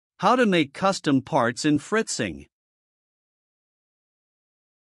How to make custom parts in Fritzing.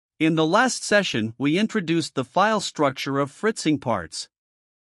 In the last session, we introduced the file structure of Fritzing parts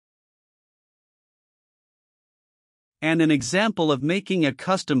and an example of making a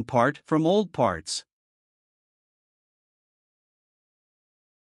custom part from old parts.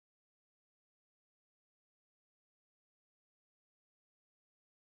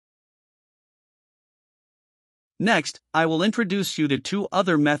 Next, I will introduce you to two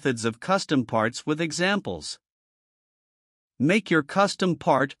other methods of custom parts with examples. Make your custom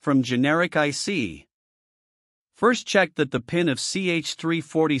part from generic IC. First, check that the pin of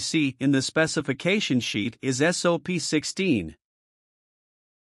CH340C in the specification sheet is SOP16.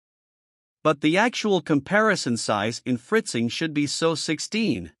 But the actual comparison size in Fritzing should be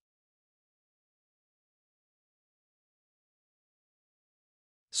SO16.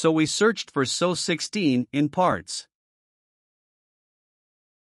 So we searched for SO16 in parts.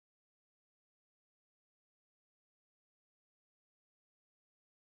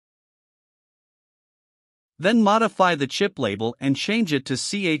 Then modify the chip label and change it to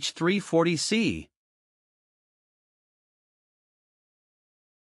CH340C.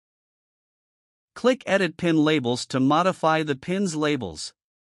 Click Edit Pin Labels to modify the pin's labels.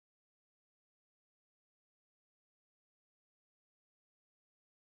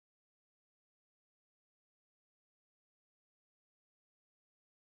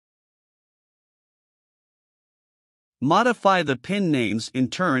 Modify the pin names in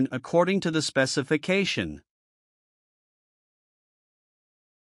turn according to the specification.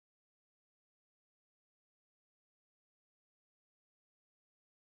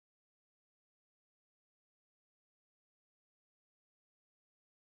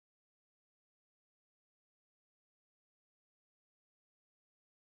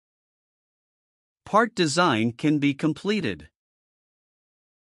 Part design can be completed.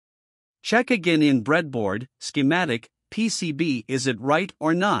 Check again in breadboard, schematic, PCB, is it right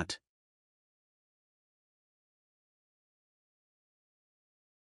or not?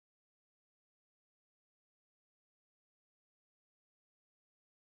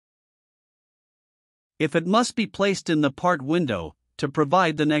 If it must be placed in the part window, to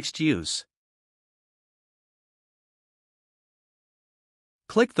provide the next use.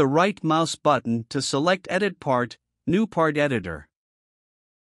 Click the right mouse button to select Edit Part, New Part Editor.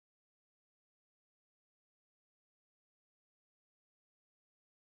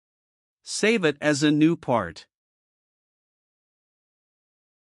 Save it as a new part.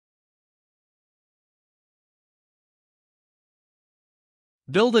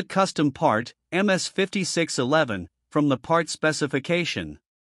 Build a custom part, MS5611, from the part specification.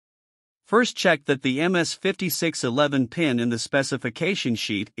 First, check that the MS5611 pin in the specification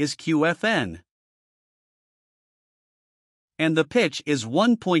sheet is QFN. And the pitch is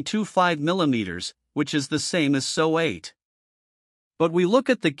 1.25 mm, which is the same as SO8. But we look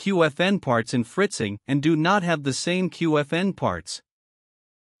at the QFN parts in Fritzing and do not have the same QFN parts.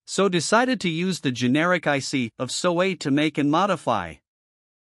 So decided to use the generic IC of SO8 to make and modify.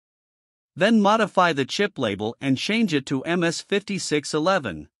 Then modify the chip label and change it to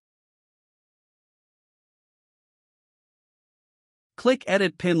MS5611. Click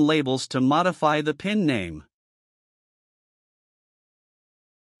Edit Pin Labels to modify the pin name.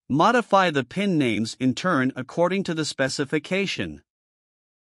 Modify the pin names in turn according to the specification.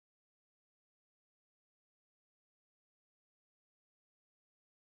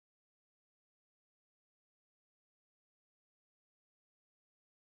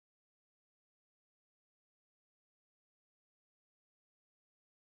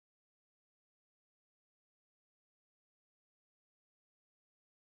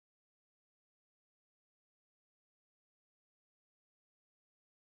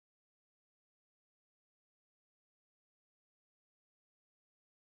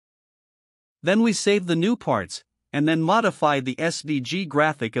 Then we save the new parts, and then modify the SVG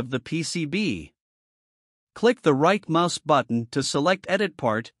graphic of the PCB. Click the right mouse button to select Edit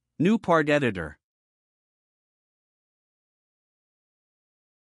Part, New Part Editor.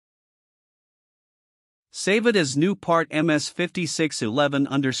 Save it as new part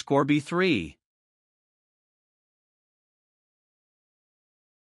MS5611_B3.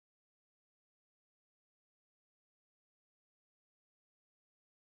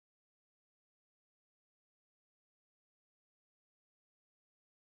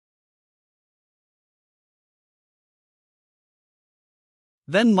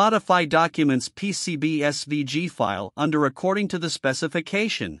 Then modify documents PCB SVG file under according to the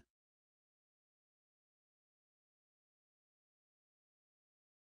specification.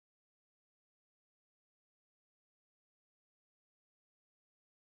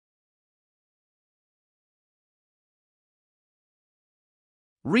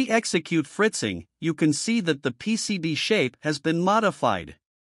 Re-execute Fritzing, you can see that the PCB shape has been modified.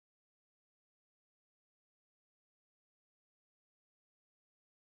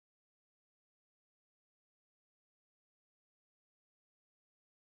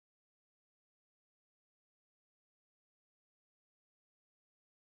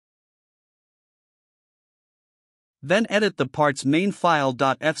 Then edit the part's main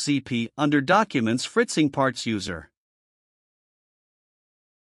file.fzp under Documents Fritzing Parts User.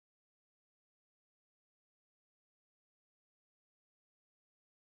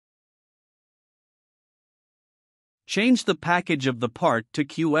 Change the package of the part to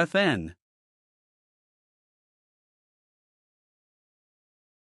QFN.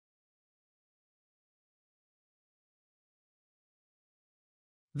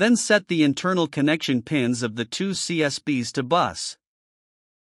 Then set the internal connection pins of the two CSBs to bus.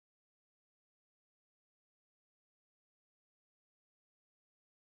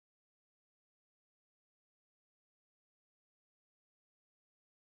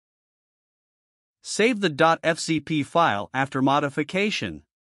 Save the .fzp file after modification.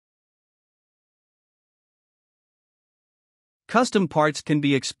 Custom parts can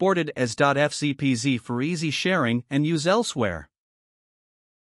be exported as .fzpz for easy sharing and use elsewhere.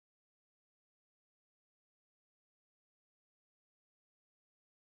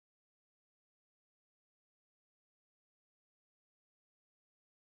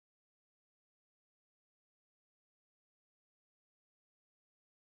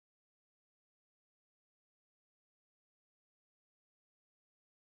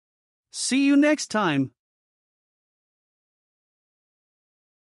 See you next time.